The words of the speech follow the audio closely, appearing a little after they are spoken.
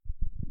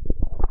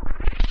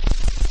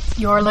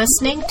You're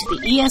listening to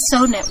the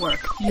ESO Network,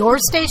 your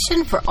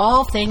station for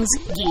all things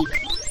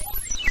geek.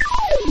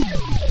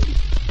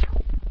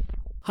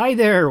 Hi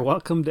there,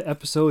 welcome to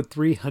episode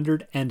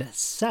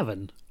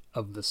 307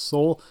 of the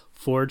Soul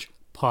Forge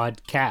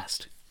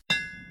podcast.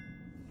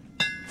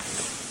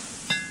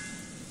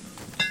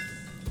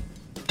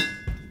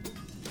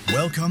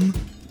 Welcome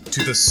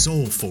to the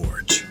Soul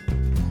Forge,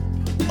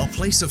 a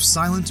place of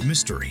silent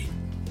mystery,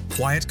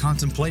 quiet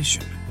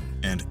contemplation,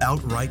 and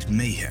outright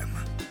mayhem.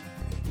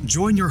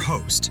 Join your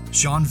host,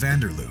 Sean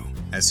Vanderloo,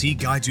 as he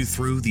guides you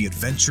through the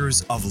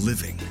adventures of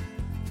living.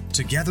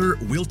 Together,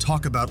 we'll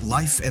talk about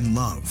life and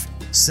love,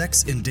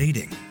 sex and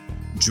dating,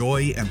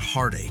 joy and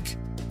heartache,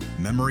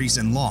 memories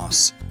and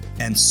loss,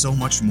 and so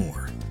much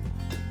more.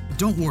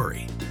 Don't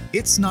worry,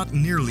 it's not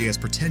nearly as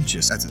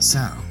pretentious as it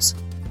sounds.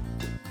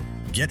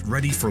 Get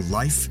ready for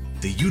life,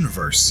 the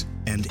universe,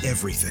 and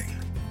everything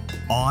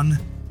on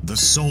the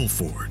Soul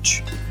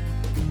Forge.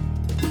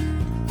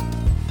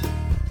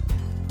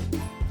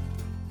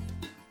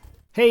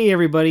 Hey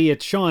everybody,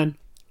 it's Sean.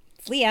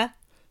 It's Leah.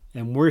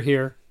 And we're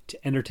here to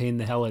entertain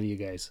the hell out of you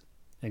guys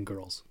and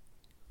girls.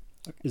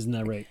 Isn't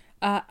that right?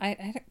 Are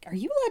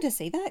you allowed to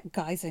say that?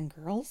 Guys and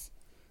girls?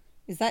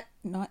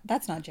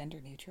 That's not gender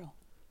neutral.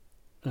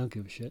 I don't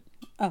give a shit.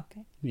 Oh,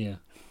 okay. Yeah.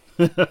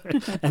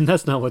 And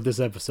that's not what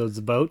this episode's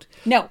about.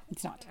 No,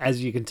 it's not.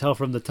 As you can tell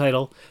from the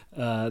title,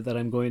 I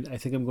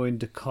think I'm going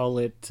to call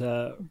it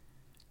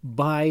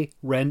Buy,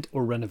 Rent,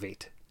 or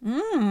Renovate.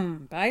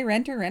 Buy,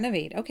 rent, or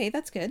renovate. Okay,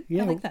 that's good.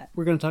 Yeah, I like that.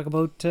 We're going to talk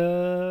about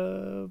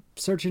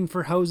searching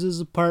for houses,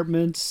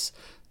 apartments,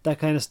 that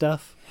kind of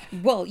stuff.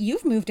 Well,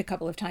 you've moved a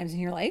couple of times in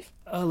your life.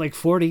 Like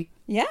 40.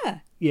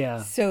 Yeah.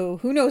 Yeah. So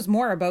who knows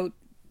more about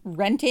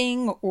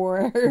renting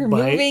or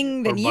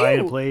moving than you? Buy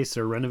a place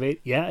or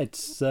renovate. Yeah,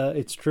 it's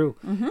true.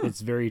 Mm-hmm.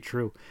 It's very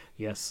true.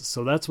 Yes.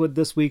 So that's what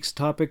this week's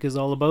topic is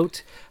all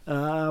about.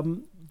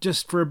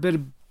 Just for a bit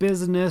of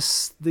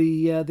business,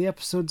 the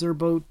episodes are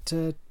about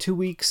 2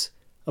 weeks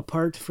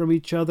apart from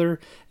each other,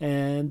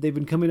 and they've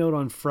been coming out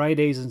on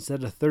Fridays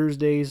instead of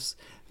Thursdays.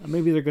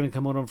 Maybe they're going to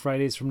come out on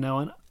Fridays from now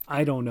on.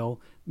 I don't know.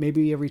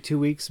 Maybe every 2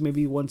 weeks,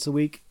 maybe once a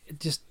week.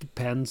 It just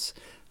depends.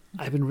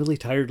 I've been really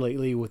tired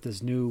lately with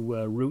this new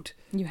route.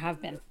 You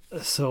have been.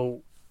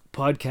 So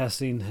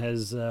podcasting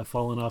has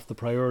fallen off the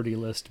priority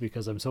list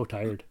because I'm so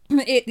tired.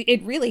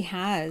 It really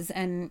has,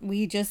 and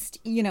we just,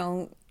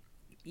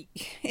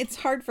 it's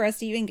hard for us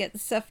to even get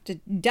stuff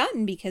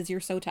done because you're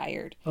so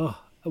tired.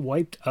 Oh,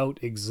 wiped out,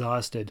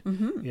 exhausted.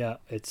 Mm-hmm. Yeah,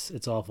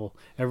 it's awful.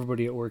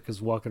 Everybody at work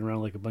is walking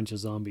around like a bunch of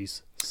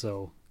zombies.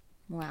 So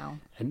wow.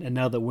 And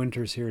now that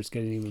winter's here, it's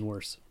getting even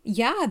worse.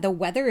 Yeah, the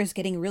weather is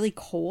getting really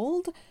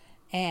cold,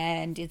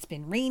 and it's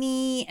been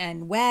rainy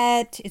and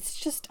wet. It's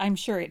just, I'm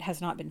sure it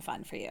has not been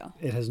fun for you.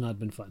 It has not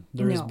been fun.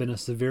 There has been a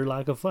severe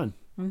lack of fun.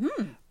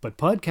 Mm-hmm. But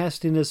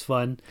podcasting is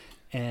fun,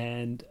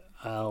 and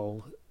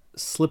I'll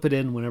slip it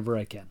in whenever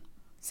I can.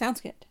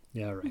 Sounds good.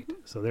 Yeah, right.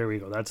 Mm-hmm. So there we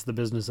go. That's the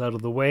business out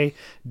of the way.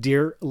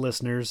 Dear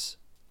listeners,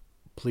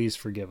 please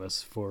forgive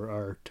us for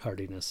our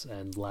tardiness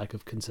and lack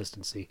of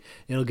consistency.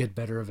 It'll get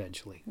better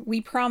eventually. We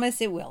promise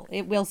it will.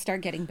 It will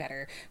start getting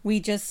better. We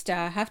just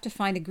have to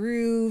find a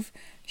groove.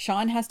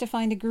 Sean has to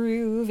find a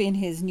groove in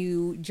his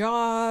new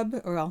job.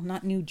 Or, well,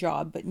 not new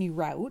job, but new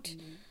route.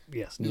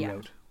 Yes, new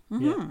route.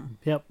 Mm-hmm. Yeah.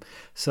 Yep.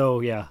 So,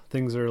 yeah,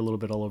 things are a little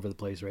bit all over the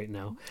place right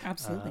now.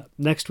 Absolutely.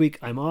 Next week,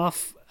 I'm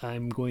off.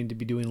 I'm going to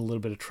be doing a little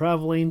bit of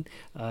traveling.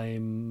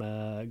 I'm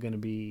going to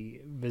be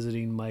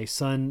visiting my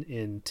son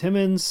in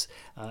Timmins,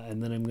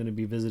 and then I'm going to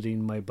be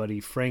visiting my buddy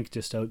Frank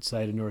just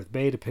outside of North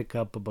Bay to pick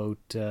up about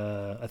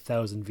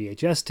 1,000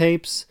 VHS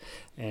tapes,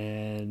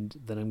 and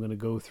then I'm going to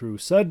go through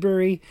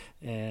Sudbury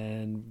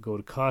and go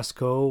to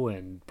Costco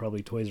and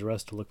probably Toys R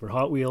Us to look for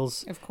Hot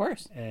Wheels. Of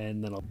course.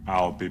 And then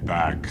I'll be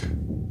back.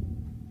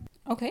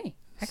 Okay.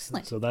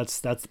 Excellent. So that's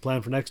the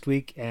plan for next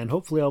week, and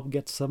hopefully I'll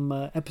get some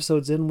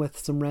episodes in with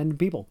some random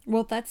people.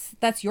 Well,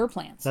 that's your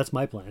plans. That's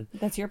my plan.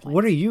 That's your plan.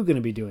 What are you going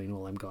to be doing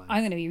while I'm gone? I'm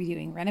going to be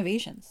doing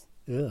renovations.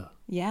 Yeah.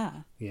 Yeah.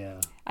 Yeah.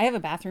 I have a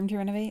bathroom to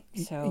renovate,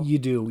 so You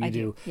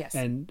do. Yes.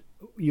 And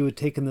you had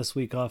taken this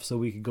week off so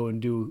we could go and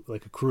do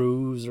like a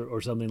cruise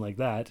or something like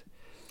that.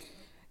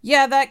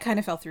 Yeah, that kind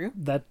of fell through.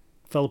 That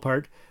fell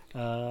apart.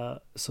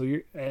 So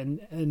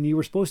you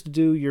were supposed to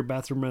do your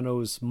bathroom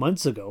renos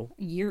months ago.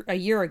 A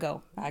year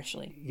ago,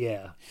 actually.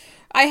 Yeah.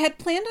 I had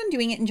planned on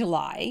doing it in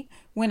July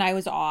when I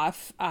was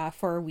off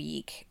for a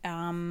week.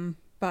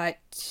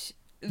 But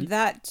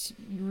that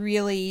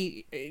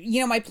really,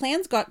 my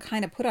plans got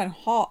kind of put on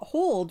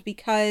hold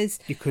because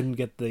you couldn't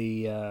get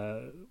the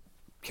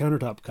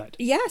countertop cut.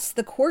 Yes,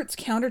 the quartz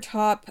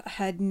countertop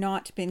had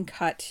not been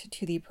cut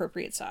to the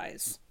appropriate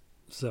size.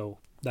 So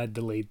that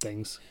delayed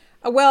things.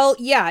 Well,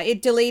 yeah, it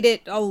delayed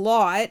it a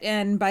lot,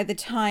 and by the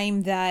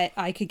time that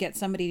I could get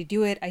somebody to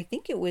do it, I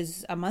think it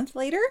was a month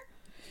later.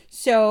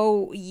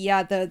 So,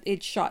 yeah,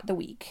 it shot the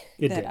week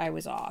I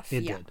was off.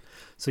 It did.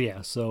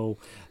 So,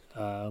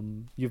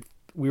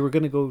 we were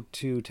going to go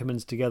to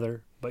Timmins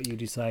together, but you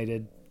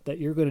decided that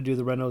you're going to do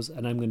the renos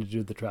and I'm going to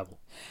do the travel.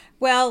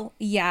 Well,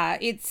 yeah,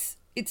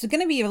 it's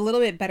going to be a little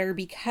bit better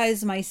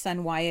because my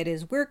son Wyatt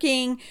is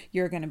working.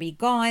 You're going to be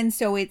gone,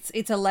 so it's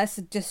a less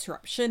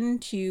disruption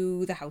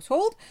to the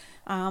household.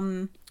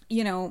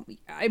 You know,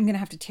 I'm going to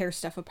have to tear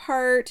stuff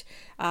apart.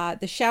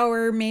 The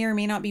shower may or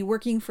may not be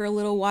working for a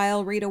little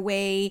while right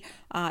away.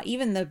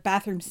 Even the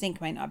bathroom sink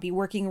might not be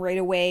working right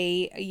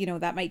away. You know,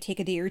 that might take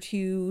a day or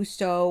two.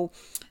 So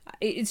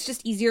it's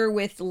just easier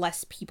with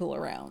less people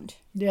around.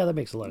 Yeah, that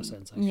makes a lot of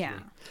sense, actually. Yeah.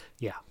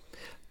 Yeah.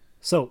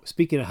 So,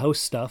 speaking of house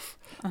stuff,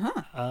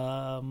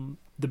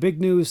 the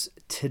big news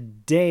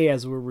today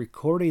as we're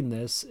recording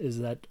this is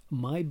that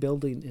my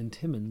building in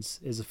Timmins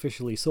is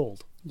officially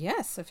sold.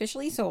 Yes,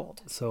 officially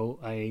sold. So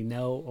I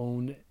now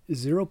own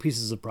 0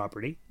 pieces of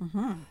property.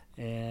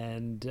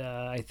 And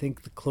I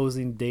think the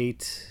closing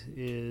date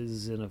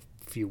is in a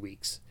few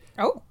weeks.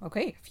 Oh,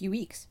 okay. A few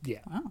weeks. Yeah.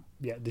 Wow.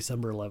 Yeah,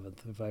 December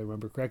 11th, if I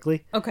remember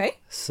correctly. Okay.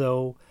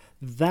 So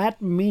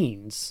that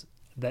means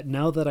that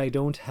now that I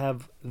don't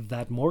have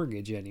that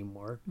mortgage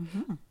anymore,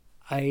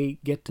 I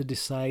get to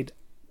decide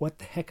what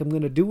the heck I'm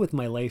going to do with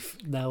my life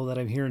now that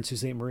I'm here in Sault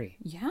Ste. Marie.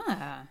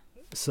 Yeah.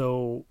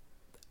 So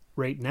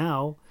right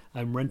now,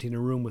 I'm renting a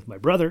room with my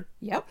brother.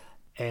 Yep.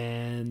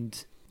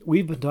 And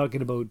we've been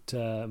talking about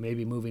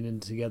maybe moving in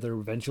together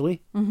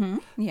eventually.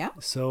 Yeah.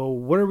 So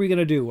what are we going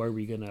to do? Are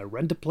we going to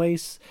rent a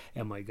place?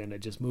 Am I going to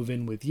just move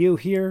in with you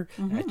here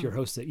at your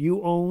house that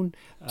you own?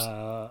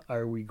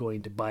 Are we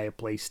going to buy a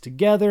place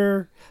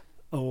together?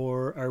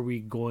 Or are we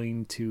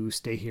going to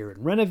stay here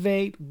and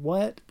renovate?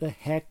 What the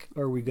heck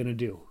are we going to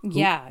do?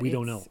 Yeah. We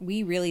don't know.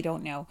 We really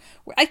don't know.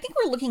 I think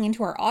we're looking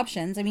into our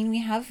options. I mean,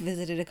 we have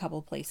visited a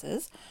couple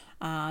places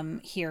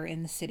here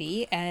in the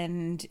city,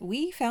 and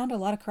we found a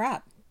lot of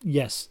crap.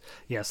 Yes.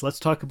 Let's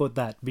talk about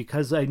that,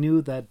 because I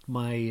knew that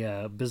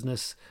my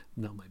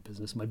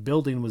my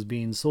building was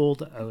being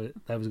sold.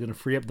 I was going to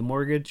free up the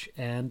mortgage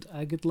and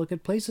I could look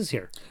at places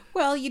here.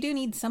 Well, you do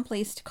need some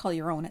place to call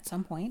your own at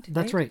some point.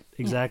 That's right.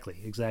 Exactly.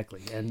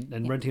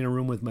 And renting a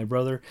room with my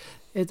brother,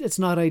 it's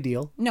not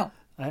ideal. No.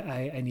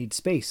 I need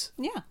space.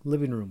 Yeah.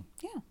 Living room.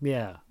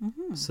 Yeah.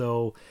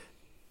 So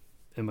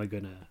am I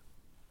going to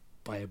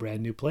buy a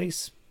brand new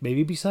place?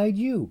 Maybe beside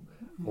you.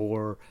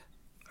 Or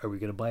are we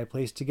going to buy a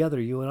place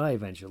together, you and I,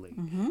 eventually?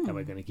 Am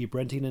I going to keep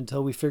renting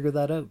until we figure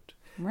that out?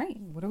 Right.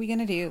 What are we going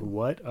to do?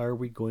 What are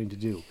we going to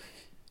do?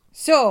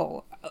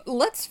 So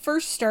let's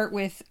first start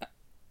with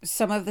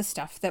some of the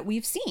stuff that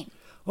we've seen.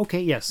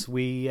 Okay, yes.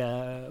 We've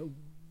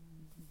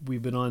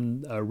been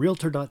on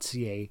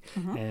realtor.ca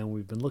and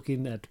we've been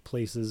looking at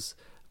places,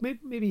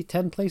 maybe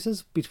 10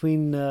 places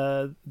between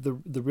the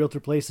realtor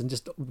place and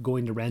just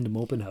going to random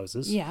open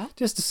houses. Yeah.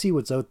 Just to see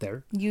what's out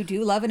there. You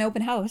do love an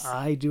open house.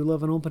 I do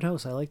love an open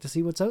house. I like to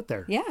see what's out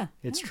there. Yeah.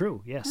 It's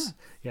true. Yes.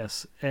 Yeah.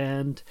 Yes.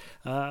 And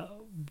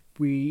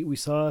we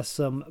saw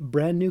some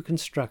brand new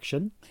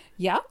construction.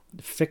 Yeah.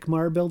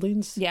 Ficmar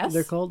buildings. Yes.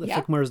 They're called.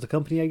 Yeah. Ficmar is the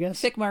company, I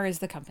guess. Ficmar is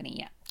the company.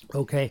 Yeah.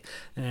 Okay.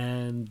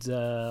 And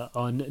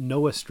on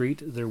Noah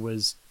Street, there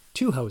was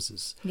 2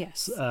 houses.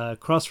 Yes.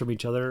 Across from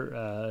each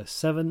other,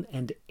 7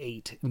 and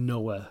 8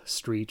 Noah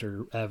Street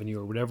or Avenue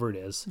or whatever it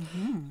is.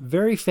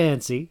 Very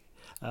fancy.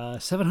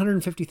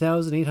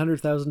 $750,000,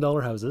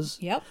 $800,000 houses.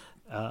 Yep.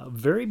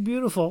 Very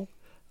beautiful,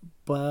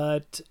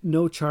 but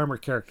no charm or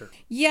character.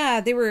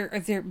 Yeah, they were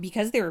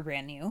because they were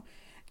brand new.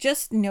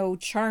 Just no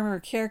charm or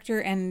character,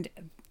 and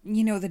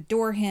the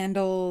door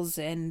handles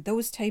and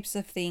those types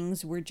of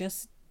things were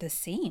just the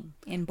same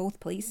in both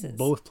places.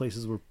 Both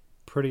places were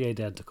pretty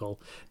identical.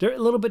 They're a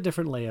little bit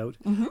different layout.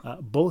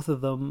 Both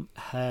of them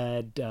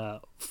had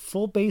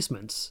full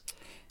basements.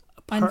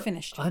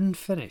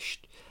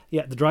 Unfinished.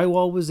 Yeah, the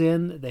drywall was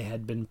in. They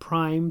had been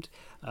primed.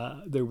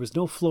 There was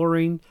no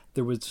flooring.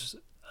 There was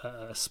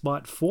a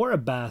spot for a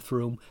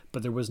bathroom,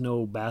 but there was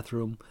no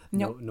bathroom,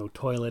 no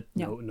toilet,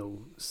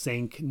 no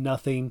sink,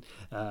 nothing,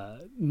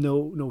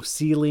 no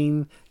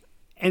ceiling,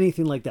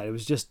 anything like that. It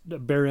was just a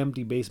bare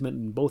empty basement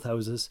in both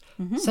houses.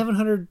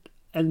 $700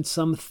 and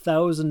some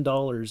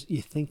 $1,000.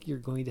 You think you're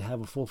going to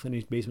have a full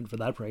finished basement for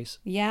that price?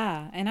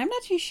 Yeah, and I'm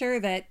not too sure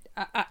that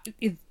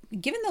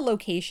given the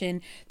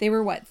location, they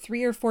were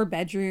 3 or 4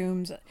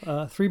 bedrooms?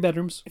 3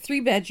 bedrooms. 3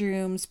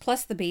 bedrooms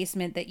plus the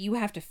basement that you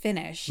have to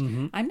finish.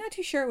 I'm not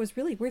too sure it was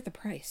really worth the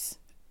price.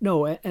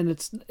 No, and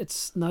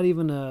it's not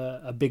even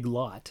a big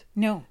lot.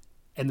 No.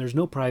 And there's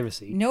no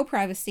privacy. No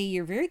privacy.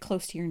 You're very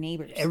close to your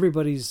neighbors.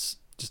 Everybody's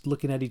just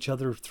looking at each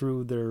other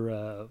through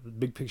their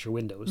big picture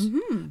windows.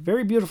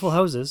 Very beautiful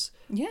houses.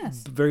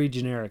 Yes. Very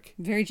generic.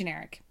 Very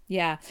generic.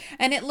 Yeah.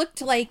 And it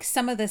looked like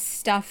some of the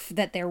stuff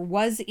that there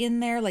was in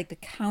there, like the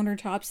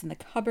countertops and the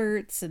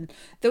cupboards and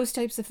those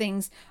types of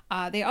things,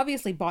 they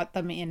obviously bought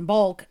them in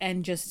bulk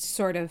and just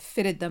sort of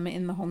fitted them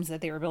in the homes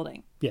that they were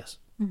building. Yes.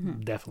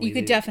 Definitely. You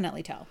could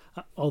definitely tell.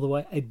 Although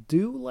I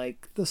do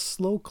like the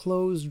slow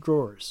close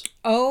drawers.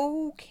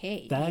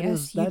 Okay. That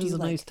is a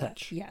nice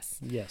touch. Yes.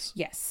 Yes.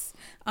 Yes.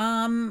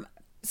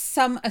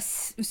 some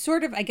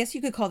sort of, I guess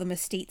you could call them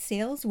estate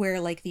sales, where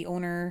like the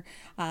owner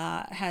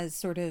has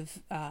sort of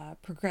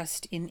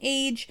progressed in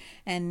age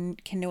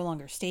and can no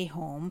longer stay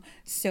home.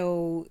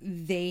 So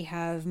they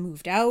have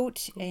moved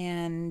out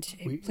and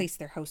placed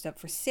their house up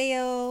for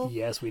sale.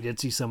 Yes, we did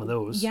see some of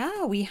those.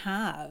 Yeah, we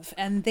have.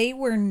 And they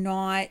were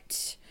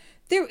not...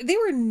 They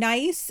were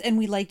nice, and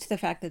we liked the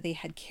fact that they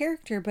had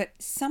character, but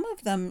some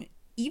of them,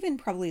 even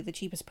probably the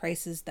cheapest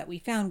prices that we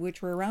found,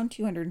 which were around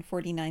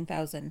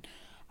 $249,000,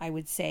 I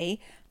would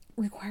say,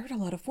 required a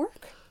lot of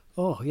work.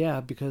 Oh,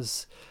 yeah,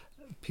 because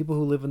people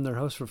who live in their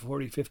house for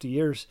 40, 50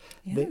 years,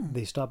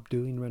 they stop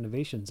doing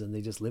renovations and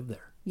they just live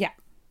there. Yeah.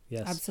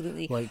 Yes.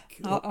 Absolutely.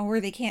 Like,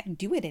 or they can't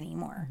do it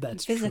anymore.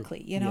 That's physically,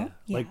 true. you know?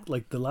 Yeah.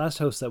 Like the last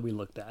house that we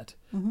looked at,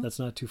 that's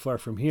not too far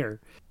from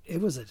here. It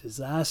was a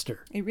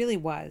disaster. It really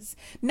was.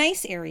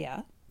 Nice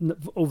area.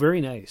 Oh, very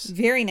nice.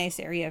 Very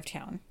nice area of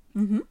town.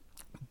 Mm-hmm.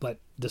 But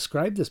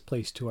describe this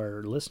place to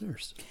our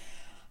listeners.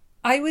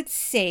 I would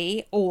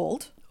say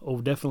old. Oh,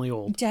 definitely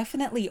old.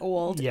 Definitely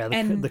old. Yeah,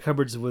 the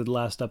cupboards would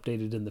last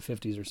updated in the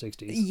 50s or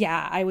 60s.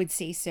 Yeah, I would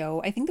say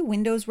so. I think the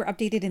windows were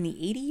updated in the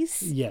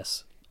 80s.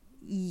 Yes.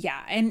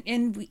 Yeah, and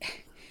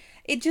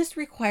it just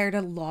required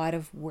a lot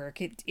of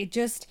work.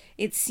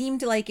 It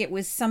seemed like it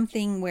was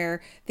something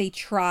where they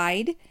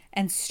tried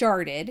and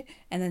started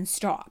and then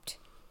stopped.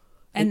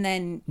 And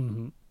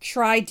then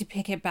tried to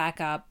pick it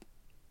back up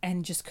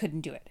and just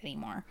couldn't do it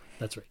anymore.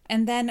 That's right.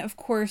 And then, of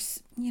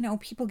course,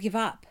 people give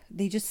up.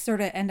 They just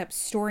sort of end up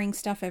storing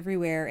stuff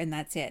everywhere, and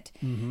that's it.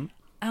 Mm-hmm.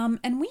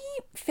 And we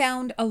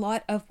found a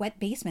lot of wet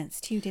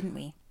basements, too, didn't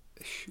we?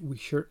 We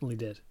certainly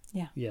did.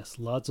 Yeah. Yes,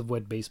 lots of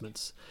wet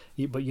basements.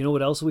 But you know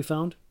what else we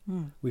found?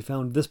 We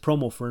found this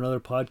promo for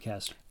another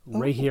podcast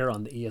right here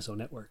on the ESO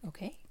network.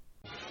 Okay.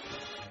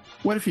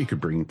 What if you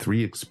could bring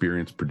 3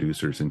 experienced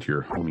producers into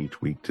your home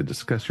each week to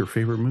discuss your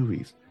favorite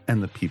movies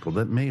and the people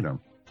that made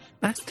them?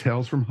 That's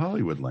Tales from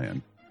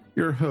Hollywoodland.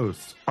 Your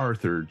hosts,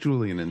 Arthur,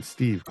 Julian, and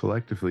Steve,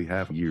 collectively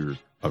have years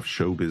of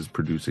showbiz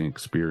producing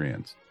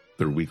experience.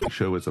 Their weekly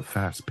show is a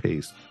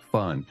fast-paced,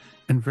 fun,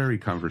 and very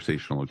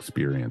conversational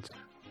experience,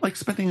 like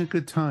spending a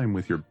good time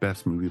with your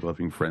best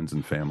movie-loving friends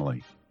and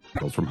family.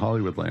 Tales from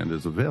Hollywoodland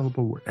is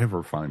available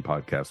wherever fine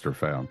podcasts are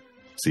found.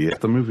 See you at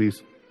the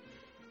movies.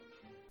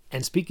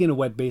 And speaking of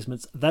wet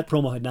basements, that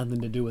promo had nothing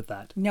to do with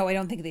that. No, I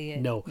don't think they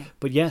did. No.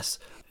 But yes,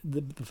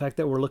 the fact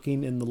that we're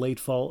looking in the late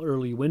fall,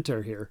 early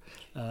winter here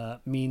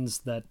means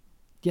that,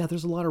 yeah,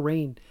 there's a lot of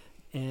rain.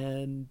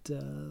 And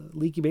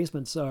leaky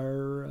basements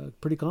are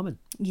pretty common.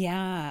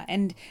 Yeah,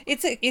 and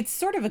it's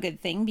sort of a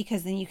good thing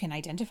because then you can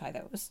identify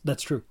those.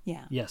 That's true.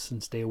 Yeah. Yes,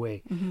 and stay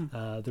away.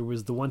 Mm-hmm. There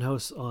was the one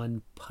house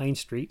on Pine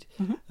Street.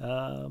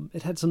 Mm-hmm.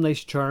 It had some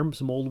nice charm,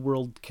 some old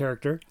world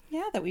character.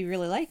 Yeah, that we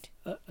really liked.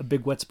 A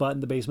big wet spot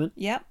in the basement.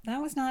 Yep,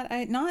 that was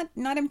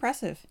not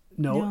impressive.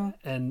 No,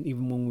 and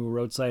even when we were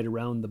outside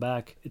around the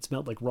back, it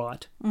smelled like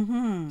rot.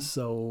 Mm-hmm.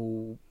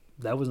 So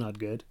that was not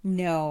good.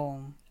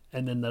 No.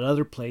 And then that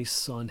other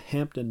place on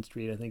Hampton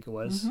Street, I think it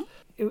was,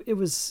 it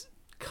was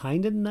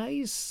kind of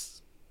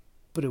nice,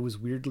 but it was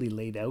weirdly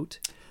laid out.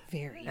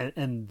 Very.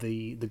 And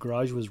the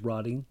garage was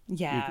rotting.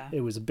 Yeah.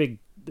 It was a big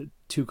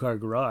 2-car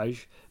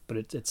garage, but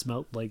it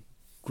smelled like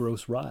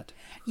gross rot.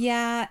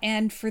 Yeah,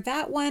 and for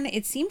that one,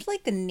 it seemed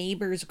like the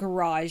neighbor's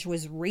garage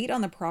was right on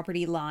the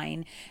property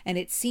line, and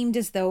it seemed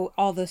as though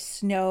all the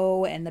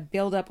snow and the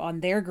buildup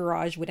on their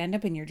garage would end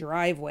up in your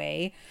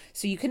driveway,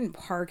 so you couldn't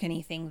park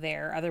anything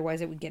there,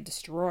 otherwise it would get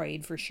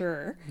destroyed for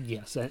sure.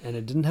 Yes, and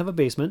it didn't have a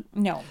basement.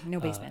 No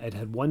basement. It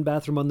had one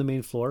bathroom on the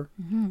main floor,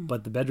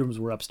 but the bedrooms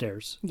were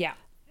upstairs. Yeah.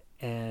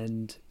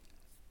 And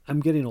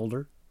I'm getting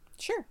older.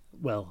 Sure.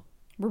 Well,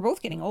 we're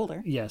both getting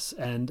older. Yes,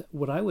 and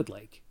what I would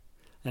like,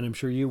 and I'm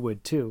sure you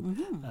would too,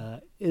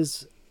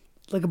 is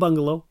like a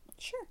bungalow.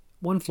 Sure.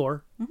 1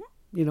 floor,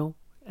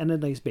 and a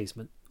nice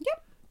basement.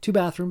 Yep. 2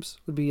 bathrooms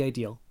would be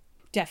ideal.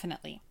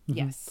 Definitely.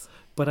 Yes.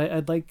 But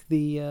I'd like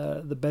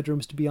the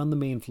bedrooms to be on the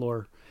main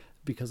floor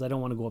because I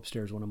don't want to go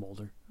upstairs when I'm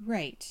older.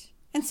 Right.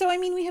 And so, I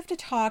mean, we have to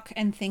talk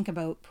and think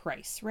about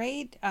price,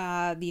 right?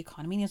 The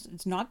economy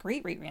it's not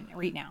great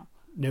right now.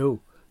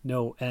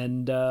 No,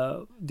 and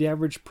the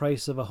average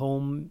price of a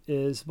home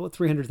is about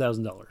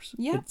 $300,000.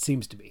 Yeah. It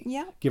seems to be.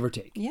 Yeah. Give or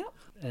take. Yeah.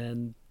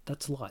 And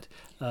that's a lot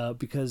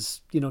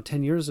because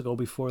 10 years ago,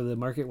 before the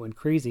market went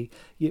crazy,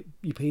 you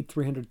paid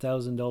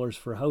 $300,000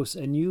 for a house,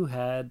 and you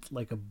had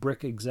like a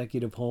brick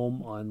executive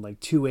home on like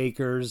 2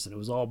 acres, and it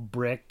was all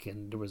brick,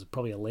 and there was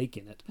probably a lake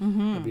in it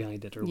or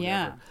behind it or whatever.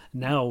 Yeah.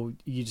 Now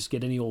you just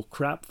get any old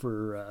crap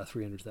for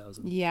 $300,000.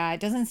 Yeah, it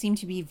doesn't seem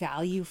to be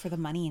value for the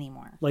money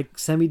anymore. Like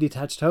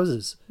semi-detached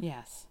houses,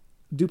 Yes.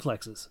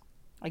 duplexes.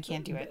 I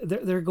can't do it.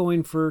 They're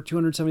going for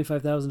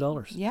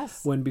 $275,000.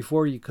 Yes. When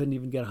before you couldn't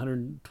even get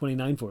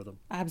 $129 for them.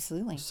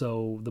 Absolutely.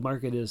 So the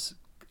market is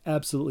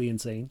absolutely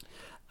insane.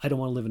 I don't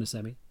want to live in a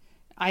semi.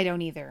 I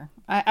don't either.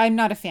 I'm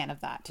not a fan of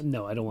that.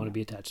 No, I don't want to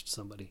be attached to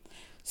somebody.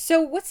 So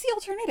what's the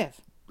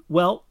alternative?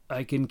 Well,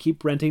 I can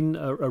keep renting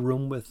a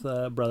room with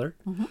a brother,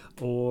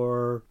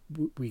 or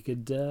we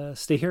could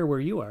stay here where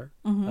you are.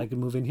 I could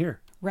move in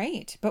here.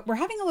 Right. But we're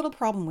having a little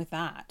problem with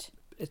that.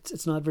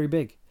 it's not very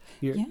big.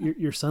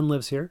 Your son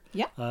lives here.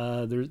 Yeah.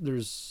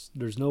 There's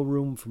no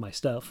room for my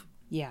stuff.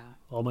 Yeah.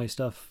 All my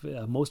stuff,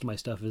 most of my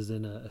stuff is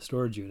in a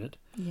storage unit.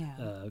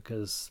 Yeah.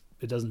 Because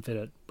it doesn't fit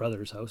at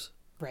brother's house.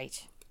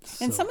 Right.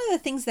 And So- some of the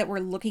things that we're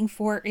looking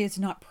for is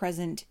not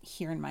present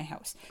here in my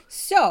house.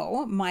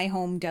 So my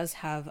home does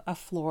have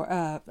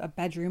a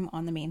bedroom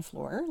on the main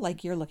floor,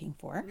 like you're looking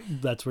for.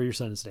 That's where your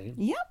son is staying.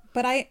 Yep.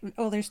 But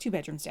there's 2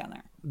 bedrooms down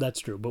there. That's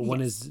true, but one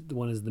is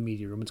the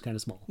media room. It's kind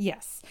of small.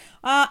 Yes.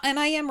 And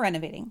I am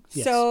renovating.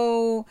 Yes.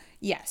 So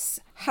yes.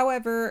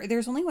 However,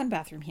 there's only 1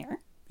 bathroom here.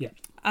 Yeah.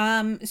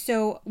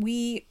 So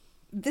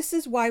this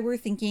is why we're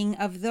thinking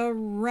of the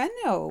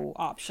reno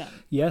option.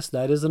 Yes,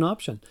 that is an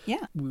option.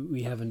 Yeah.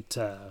 We haven't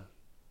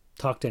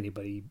talked to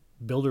anybody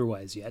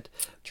builder-wise yet.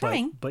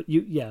 Trying. But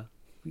you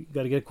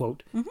got to get a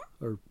quote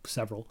or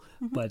several.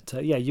 But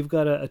you've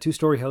got a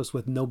 2-story house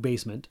with no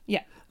basement.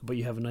 Yeah. But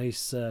you have a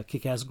nice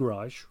kick-ass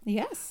garage.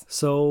 Yes.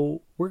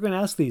 So we're going to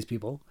ask these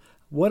people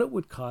what it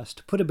would cost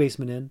to put a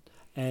basement in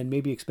and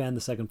maybe expand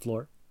the 2nd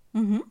floor.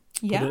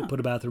 Yeah. Put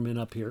a bathroom in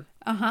up here.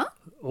 Uh-huh.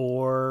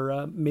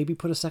 Or maybe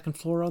put a 2nd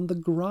floor on the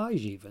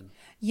garage even.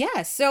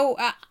 Yeah, so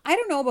I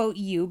don't know about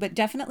you, but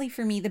definitely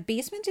for me, the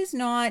basement is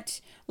not,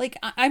 like,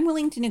 I'm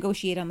willing to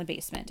negotiate on the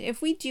basement.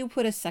 If we do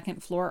put a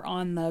 2nd floor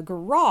on the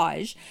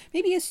garage,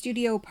 maybe a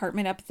studio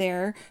apartment up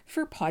there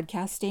for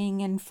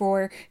podcasting and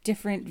for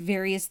different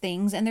various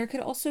things. And there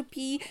could also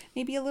be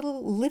maybe a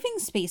little living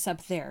space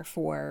up there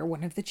for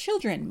one of the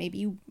children.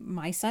 Maybe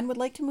my son would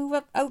like to move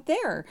up out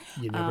there.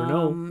 You never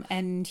know.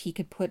 And he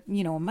could put,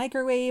 a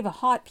microwave, a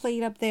hot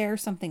plate up there,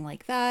 something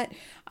like that,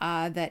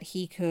 that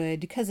he could,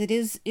 because it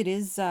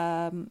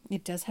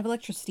does have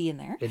electricity in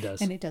there. It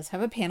does. And it does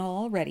have a panel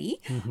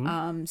already.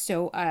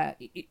 So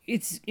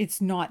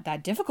it's not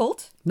that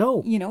difficult.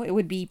 No. It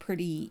would be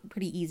pretty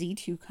easy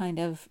to kind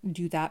of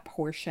do that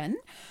portion.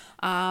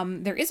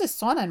 There is a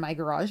sauna in my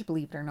garage,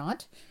 believe it or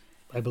not.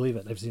 I believe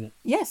it. I've seen it.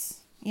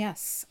 Yes.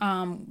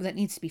 That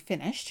needs to be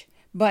finished,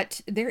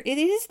 but it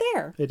is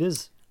there. It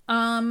is.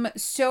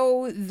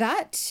 So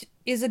that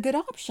is a good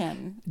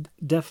option.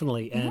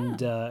 Definitely.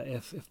 And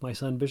if my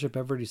son Bishop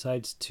ever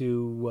decides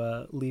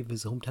to leave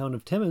his hometown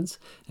of Timmins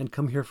and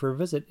come here for a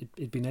visit,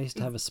 it'd be nice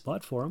to have a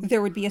spot for him.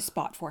 There would be a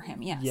spot for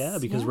him, yes. Yeah,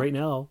 because right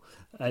now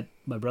at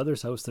my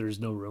brother's house, there's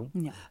no room.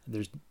 No.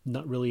 There's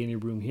not really any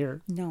room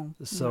here. No.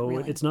 So not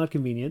really. it's not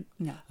convenient.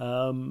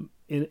 No.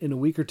 In a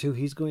week or two,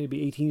 he's going to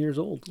be 18 years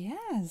old.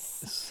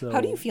 Yes. So,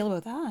 How do you feel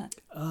about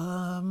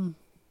that?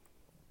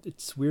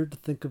 It's weird to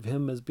think of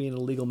him as being a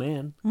legal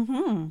man.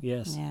 Mm-hmm.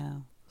 Yes. Yeah.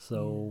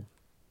 So,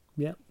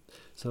 yeah.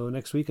 So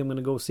next week I'm going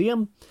to go see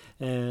him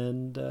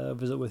and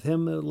visit with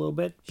him a little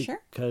bit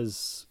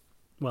because,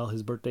 well,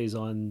 his birthday's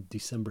on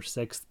December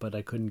 6th, but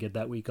I couldn't get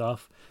that week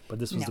off. But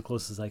this was the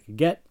closest I could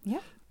get.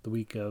 Yeah. The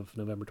week of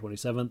November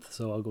 27th.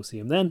 So I'll go see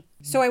him then.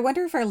 So I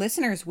wonder if our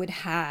listeners would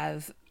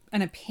have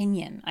an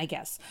opinion, I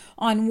guess,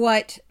 on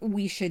what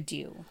we should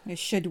do.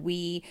 Should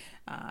we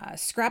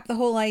scrap the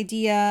whole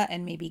idea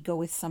and maybe go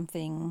with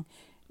something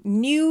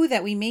new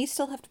that we may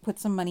still have to put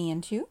some money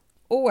into?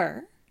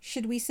 Or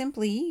should we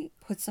simply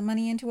put some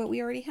money into what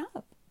we already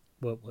have?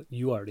 Well, what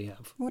you already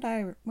have. What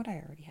I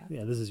already have.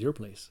 Yeah, this is your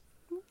place.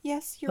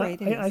 Yes, you're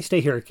right. I stay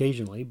here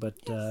occasionally,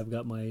 but I've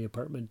got my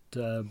apartment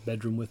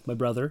bedroom with my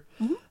brother,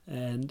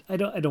 and I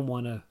don't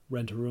want to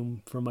rent a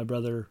room from my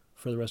brother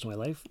for the rest of my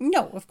life.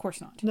 No, of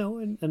course not. No,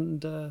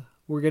 and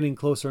we're getting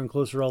closer and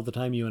closer all the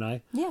time, you and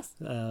I. Yes.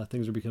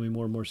 Things are becoming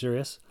more and more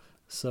serious.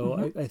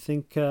 So I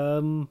think,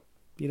 you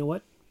know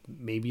what?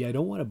 Maybe I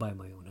don't want to buy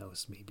my own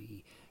house.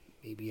 Maybe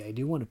I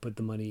do want to put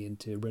the money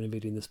into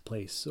renovating this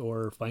place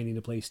or finding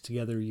a place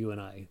together, you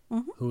and I.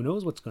 Who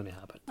knows what's going to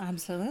happen?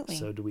 Absolutely.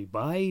 So do we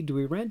buy, do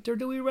we rent, or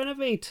do we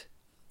renovate?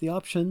 The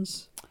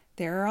options.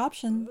 There are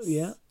options.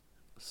 Yeah.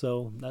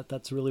 So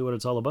that's really what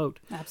it's all about.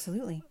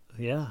 Absolutely.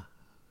 Yeah.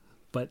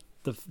 But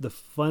the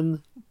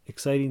fun,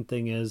 exciting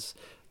thing is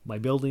my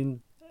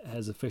building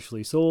has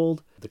officially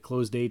sold. The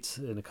close date's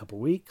in a couple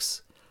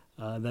weeks.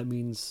 That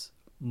means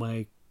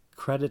my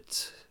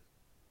credit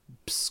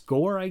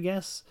score, I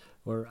guess,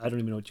 or I don't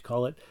even know what you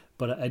call it,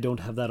 but I don't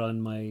have that on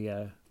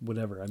my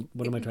whatever.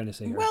 What am I trying to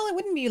say here? Well, it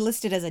wouldn't be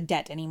listed as a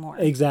debt anymore.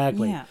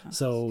 Exactly. Yeah.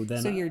 So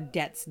then your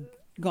debt's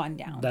gone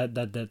down.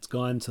 That's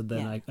gone. So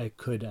then I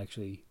could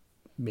actually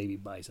maybe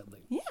buy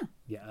something.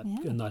 Yeah.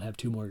 And not have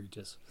 2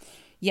 mortgages.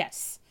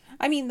 Yes.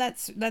 I mean,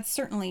 that's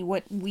certainly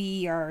what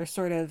we are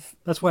sort of...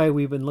 That's why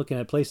we've been looking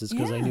at places,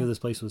 because I knew this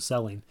place was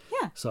selling.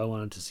 Yeah. So I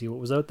wanted to see what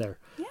was out there.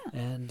 Yeah.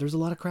 And there's a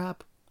lot of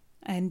crap.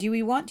 And do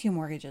we want 2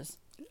 mortgages?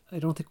 I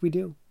don't think we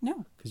do.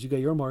 No. Because you got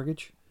your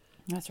mortgage.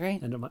 That's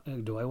right.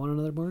 And do I want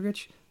another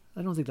mortgage?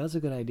 I don't think that's a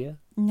good idea.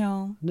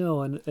 No.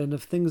 No, and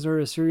if things are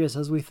as serious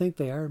as we think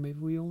they are, maybe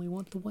we only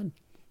want the one.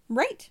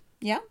 Right.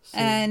 Yeah.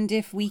 And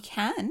if we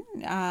can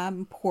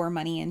pour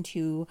money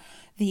into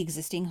the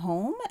existing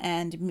home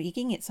and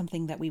making it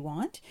something that we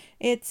want,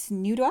 it's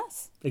new to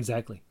us.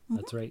 Exactly.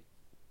 That's right.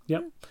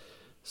 Yep.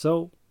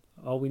 So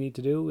all we need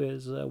to do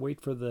is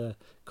wait for the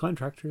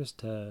contractors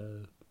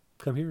to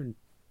come here and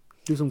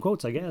do some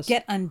quotes, I guess.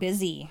 Get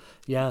unbusy.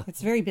 Yeah.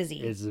 It's very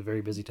busy. It's a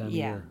very busy time of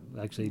year.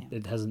 Actually,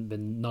 it hasn't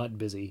been not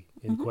busy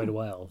in quite a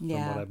while from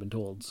what I've been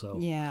told. So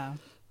yeah.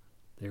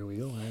 There we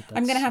go.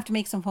 I'm going to have to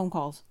make some phone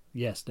calls.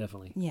 Yes,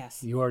 definitely.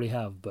 Yes. You already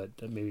have, but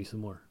maybe some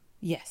more.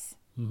 Yes.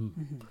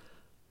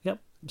 Yep.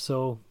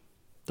 So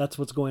that's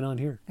what's going on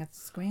here. That's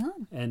what's going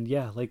on. And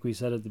yeah, like we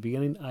said at the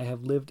beginning, I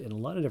have lived in a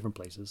lot of different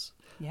places.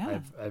 Yeah.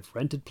 I've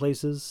rented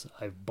places.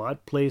 I've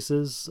bought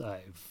places.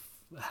 I've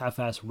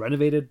half-assed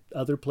renovated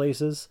other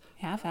places.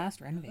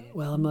 Half-assed renovated.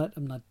 Well, I'm not.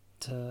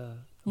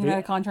 You're not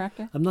a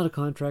contractor? I'm not a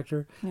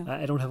contractor. No.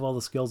 I don't have all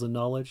the skills and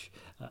knowledge.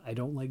 I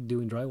don't like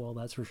doing drywall.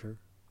 That's for sure.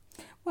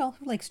 Well,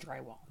 who likes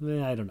drywall?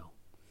 I don't know.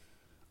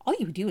 All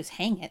you do is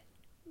hang it.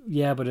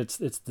 Yeah, but it's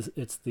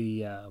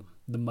the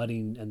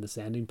mudding and the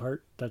sanding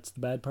part. That's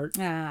the bad part.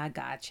 Ah,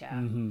 gotcha.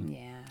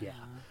 Yeah. Yeah.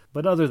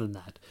 But other than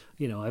that,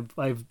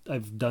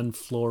 I've done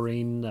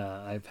flooring.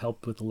 I've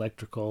helped with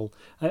electrical.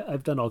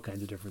 I've done all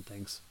kinds of different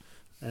things,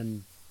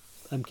 and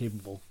I'm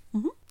capable.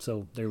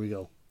 So there we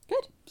go.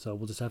 Good. So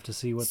we'll just have to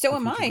see what. So the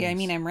am I. future I brings.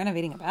 mean, I'm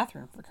renovating a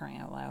bathroom, for crying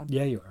out loud.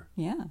 Yeah, you are.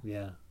 Yeah.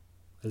 Yeah.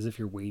 As if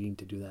you're waiting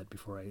to do that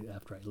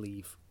after I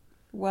leave.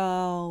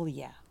 Well,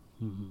 yeah.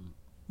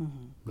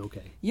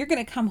 Okay. You're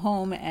going to come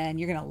home and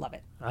you're going to love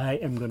it. I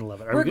am going to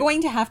love it. We're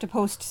going to have to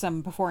post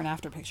some before and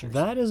after pictures.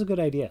 That is a good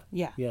idea.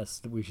 Yeah.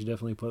 Yes, we should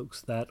definitely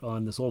post that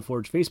on the Soul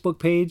Forge Facebook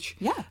page.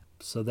 Yeah.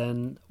 So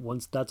then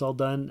once that's all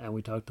done and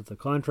we talk to the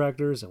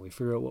contractors and we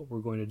figure out what we're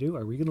going to do,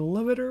 are we going to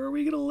love it or are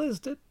we going to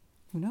list it?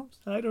 Who knows?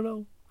 I don't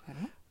know.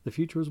 The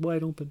future is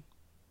wide open.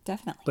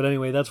 Definitely. But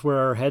anyway, that's where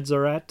our heads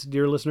are at,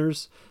 dear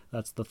listeners.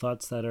 That's the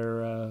thoughts that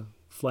are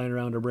flying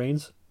around our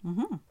brains.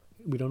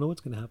 We don't know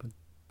what's going to happen.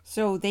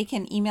 So they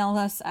can email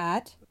us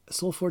at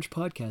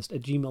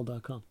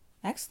soulforgepodcast@gmail.com.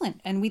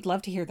 Excellent. And we'd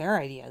love to hear their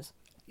ideas.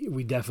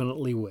 We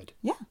definitely would.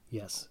 Yeah.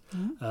 Yes.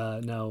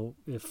 Now,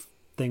 if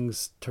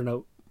things turn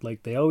out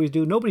like they always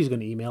do, nobody's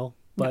going to email,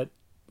 but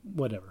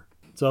whatever.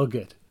 It's all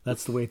good.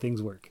 That's the way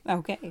things work.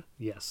 Okay.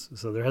 Yes.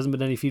 So there hasn't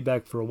been any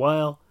feedback for a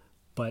while,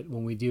 but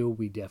when we do,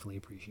 we definitely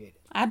appreciate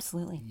it.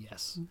 Absolutely.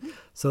 Yes.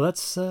 So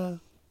that's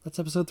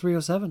episode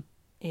 307.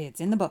 It's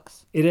in the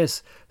books. It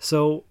is.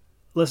 So,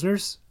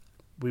 listeners,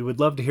 we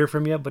would love to hear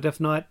from you, but if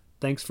not,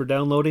 thanks for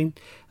downloading.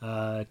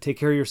 Take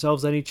care of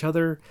yourselves and each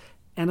other.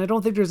 And I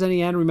don't think there's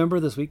any and remember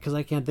this week because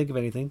I can't think of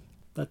anything.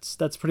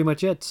 That's pretty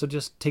much it. So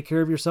just take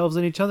care of yourselves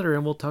and each other,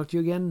 and we'll talk to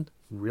you again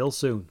real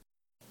soon.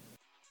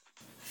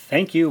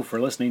 Thank you for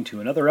listening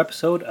to another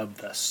episode of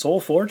the Soul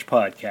Forge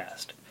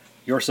Podcast.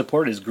 Your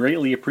support is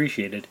greatly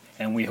appreciated,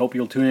 and we hope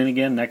you'll tune in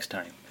again next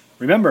time.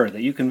 Remember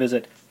that you can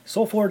visit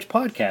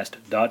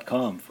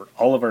soulforgepodcast.com for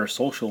all of our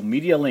social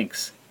media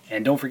links.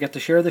 And don't forget to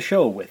share the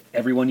show with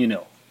everyone you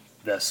know.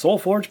 The Soul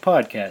Forge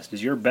Podcast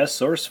is your best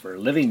source for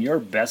living your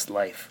best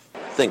life.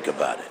 Think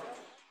about it.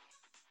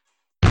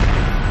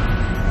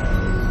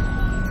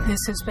 This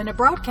has been a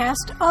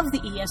broadcast of the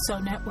ESO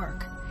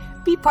Network.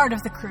 Be part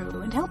of the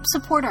crew and help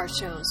support our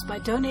shows by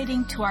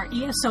donating to our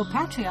ESO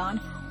Patreon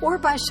or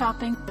by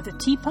shopping at the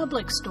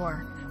TeePublic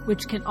store,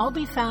 which can all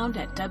be found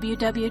at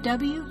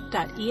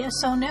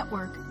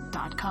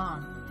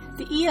www.esonetwork.com.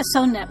 The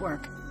ESO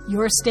Network,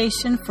 your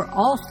station for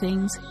all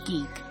things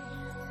geek.